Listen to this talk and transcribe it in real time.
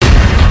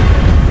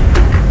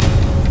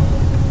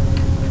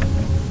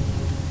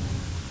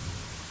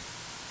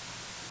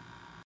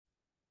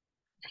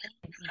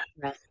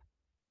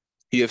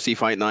UFC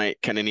Fight Night,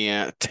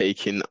 Cannonier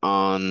taking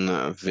on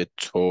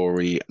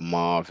Vettori,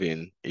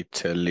 Marvin,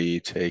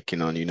 Italy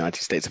taking on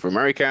United States of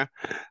America.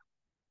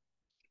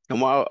 And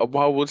what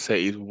I would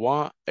say is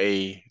what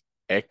a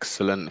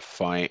excellent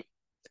fight.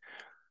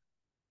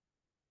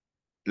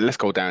 Let's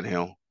go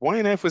downhill. Why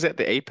on earth was it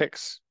the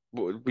Apex?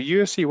 But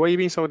UFC, why are you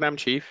being so damn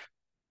cheap?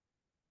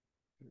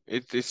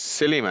 It's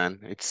silly, man.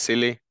 It's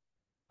silly.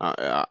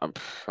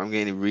 I'm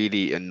getting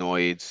really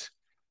annoyed.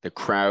 The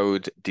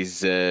crowd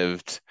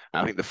deserved.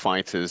 I think the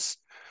fighters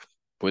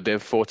would they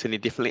have fought any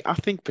differently? I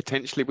think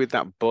potentially with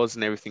that buzz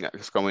and everything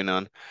that's going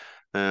on,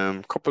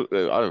 couple, I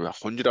don't know,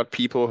 100 odd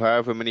people,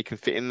 however many can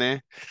fit in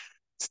there.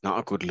 It's not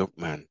a good look,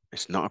 man.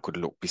 It's not a good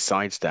look.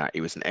 Besides that,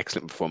 it was an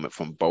excellent performance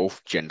from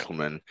both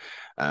gentlemen.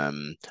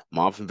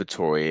 Marvin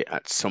Vettori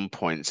at some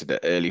points in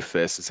the early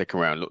first and second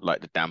round looked like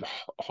the damn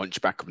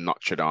hunchback of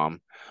Notre Dame.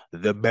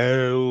 The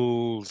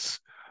bells,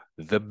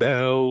 the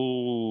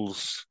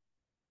bells.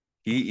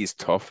 He is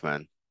tough,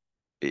 man.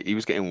 He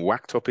was getting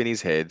whacked up in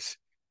his head.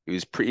 He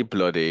was pretty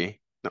bloody,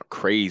 not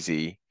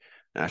crazy.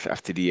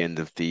 After the end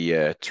of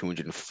the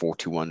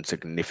 241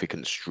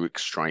 significant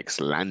strikes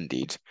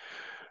landed,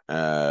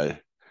 uh,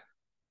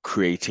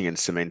 creating and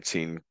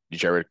cementing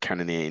Jared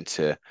Cannonier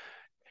into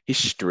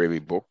history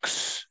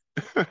books.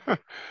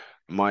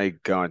 My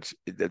God,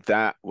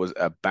 that was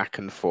a back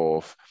and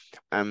forth.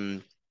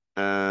 Um,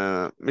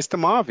 Mr.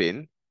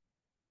 Marvin,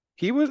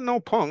 he was no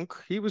punk.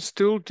 He was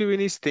still doing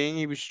his thing.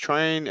 He was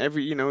trying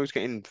he was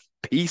getting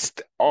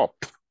pieced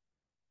up,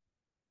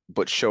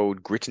 but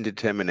showed grit and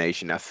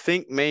determination. I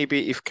think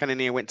maybe if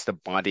Cannonier went to the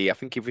body, I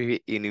think if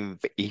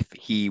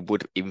he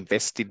would have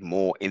invested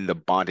more in the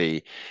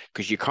body,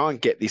 because you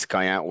can't get this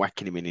guy out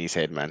whacking him in his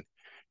head, man.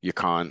 You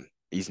can't.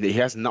 He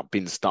has not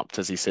been stopped,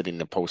 as he said in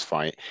the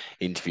post-fight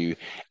interview,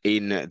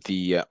 in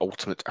the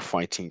Ultimate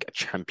Fighting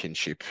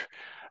Championship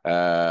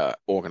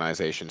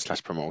organization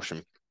slash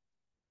promotion.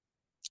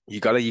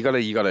 You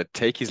gotta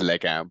take his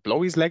leg out,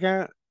 blow his leg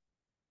out,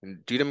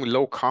 and do them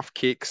low calf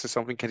kicks or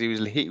something because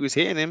he was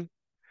hitting him.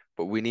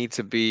 But we need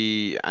to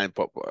be, and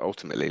but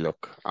ultimately,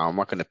 look, I'm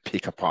not going to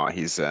pick apart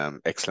his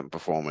excellent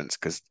performance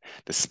because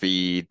the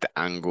speed, the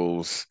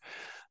angles,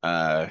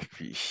 but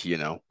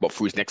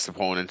for his next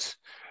opponent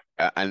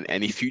and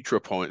any future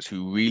opponents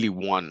who really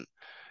want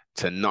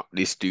to knock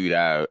this dude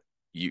out,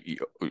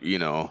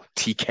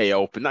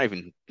 TKO, but not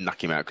even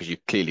knock him out because you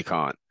clearly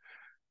can't.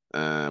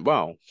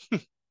 Well,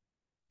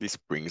 this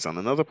brings on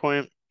another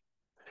point.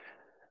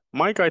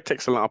 My guy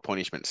takes a lot of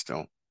punishment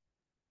still,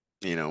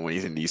 when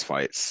he's in these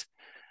fights.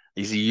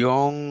 He's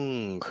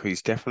young.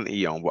 He's definitely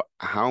young, but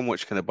how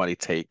much can a body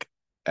take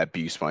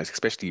abuse-wise,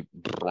 especially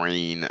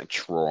brain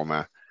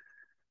trauma?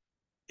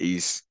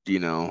 He's,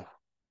 he's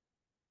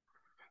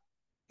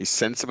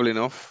sensible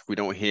enough. We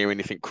don't hear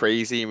anything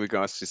crazy in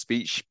regards to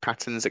speech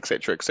patterns,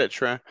 etc.,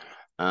 etc.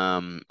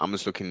 I'm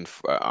looking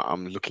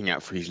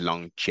out for his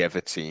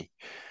longevity,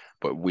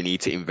 but we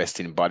need to invest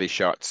in body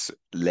shots,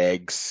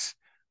 legs,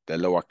 the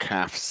lower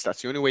calves.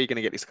 That's the only way you're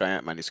gonna get this guy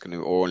out, man. It's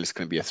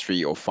gonna be a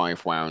 3 or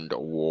 5 round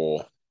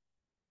war.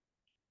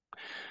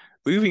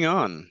 Moving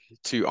on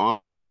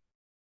to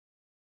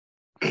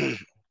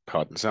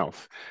pardon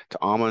self, to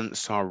Arman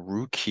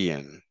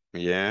Sarukian,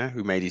 yeah,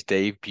 who made his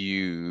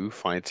debut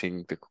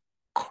fighting the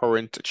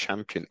current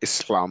champion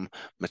Islam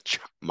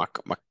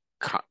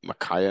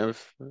Makayev.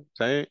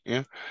 Say it,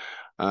 yeah.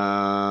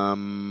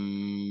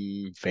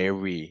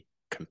 Very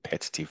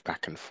competitive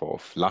back and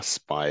forth.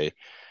 Lost by,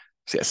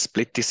 is it a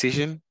split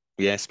decision?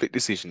 Yeah, split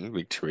decision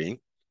victory.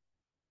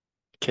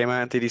 Came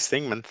out and did his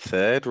thing, man.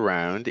 Third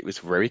round, it was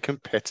very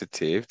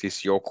competitive.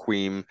 This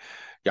whatever,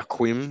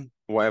 Joaquim,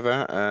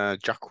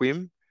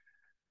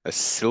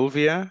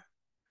 Sylvia.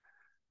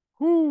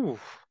 Whew,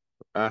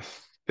 I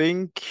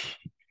think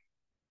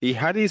he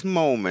had his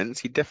moments.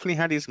 He definitely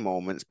had his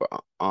moments, but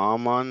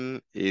Arman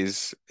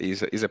is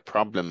a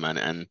problem, man.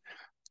 And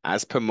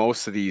as per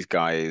most of these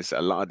guys, a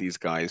lot of these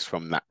guys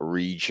from that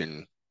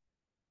region,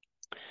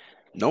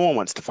 no one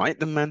wants to fight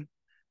them, man.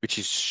 Which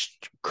is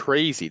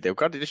crazy. There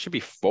should be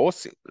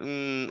force.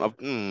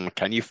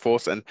 Can you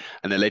force an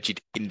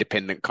alleged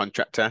independent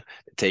contractor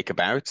to take a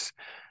bout?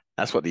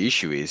 That's what the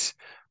issue is.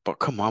 But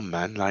come on,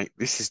 man. Like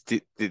this is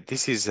the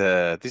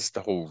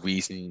whole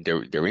reason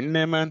they're in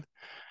there, man.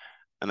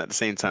 And at the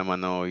same time, I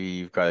know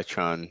you've got to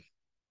try and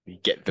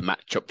get the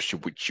matchups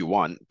which you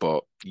want,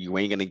 but you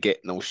ain't gonna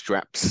get no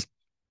straps,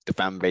 the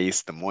fan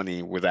base, the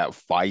money without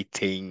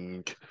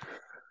fighting.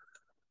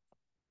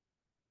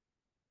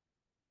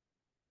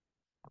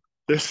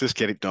 Let's just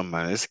get it done,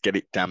 man. Let's get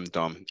it damn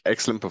done.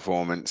 Excellent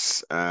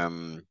performance.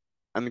 And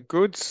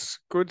good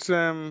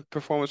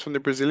performance from the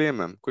Brazilian,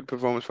 man. Good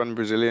performance from the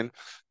Brazilian.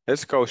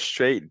 Let's go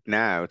straight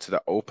now to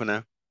the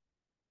opener.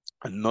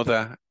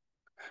 Another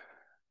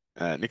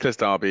Nicholas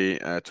Darby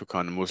took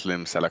on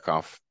Muslim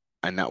Selakoff,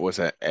 and that was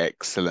an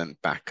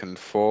excellent back and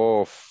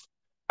forth.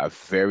 A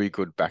very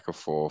good back and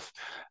forth.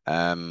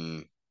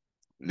 Um,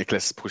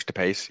 Nicholas pushed the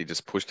pace. He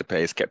just pushed the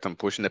pace, kept on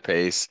pushing the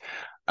pace.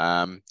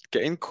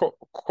 Getting caught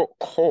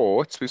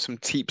with some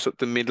teeps up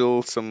the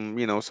middle, some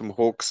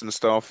hooks and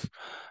stuff.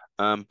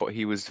 But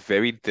he was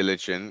very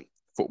diligent.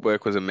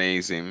 Footwork was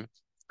amazing.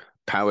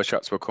 Power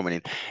shots were coming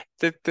in.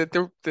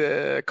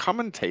 The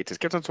commentators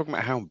kept on talking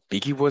about how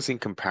big he was in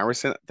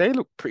comparison. They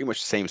look pretty much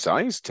the same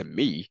size to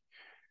me.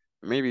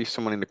 Maybe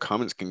someone in the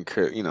comments can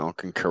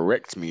can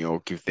correct me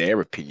or give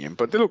their opinion,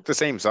 but they look the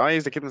same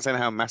size. They kept on saying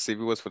how massive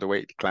he was for the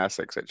weight class,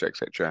 etc.,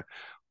 etc.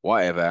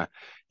 Whatever.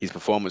 His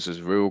performance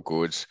was real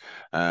good.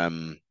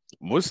 Um,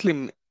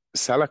 Muslim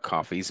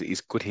Salakhov,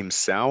 he's good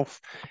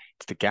himself.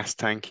 It's the gas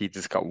tank. He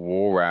just got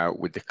wore out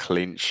with the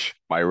clinch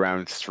by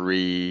round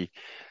three.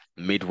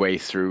 Midway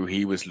through,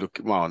 he was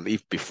looking, well,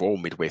 even before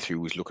midway through,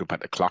 he was looking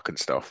at the clock and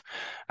stuff.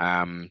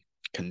 Um,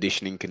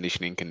 conditioning.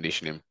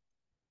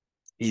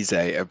 He's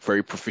a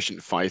very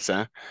proficient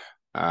fighter.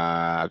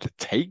 The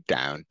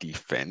takedown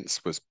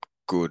defense was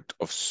good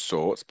of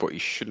sorts, but he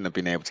shouldn't have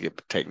been able to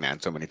get taken down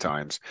so many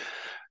times.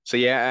 So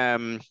yeah,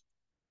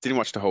 didn't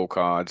watch the whole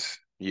card.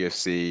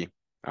 UFC.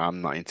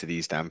 I'm not into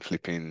these damn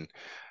flipping.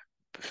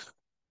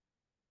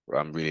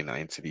 I'm really not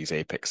into these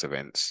Apex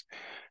events.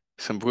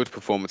 Some good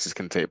performances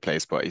can take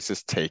place, but it's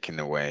just taken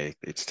away.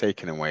 It's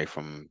taken away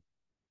from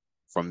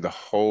the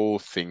whole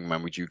thing,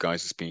 man, with you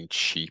guys as being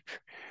cheap.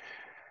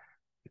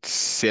 It's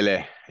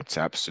silly. It's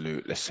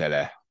absolutely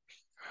silly.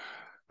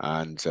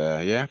 And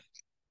yeah,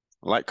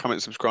 like,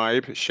 comment,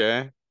 subscribe,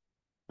 share,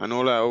 and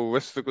all that all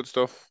rest of the good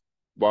stuff.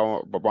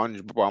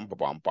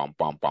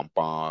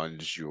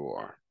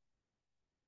 Bonjour.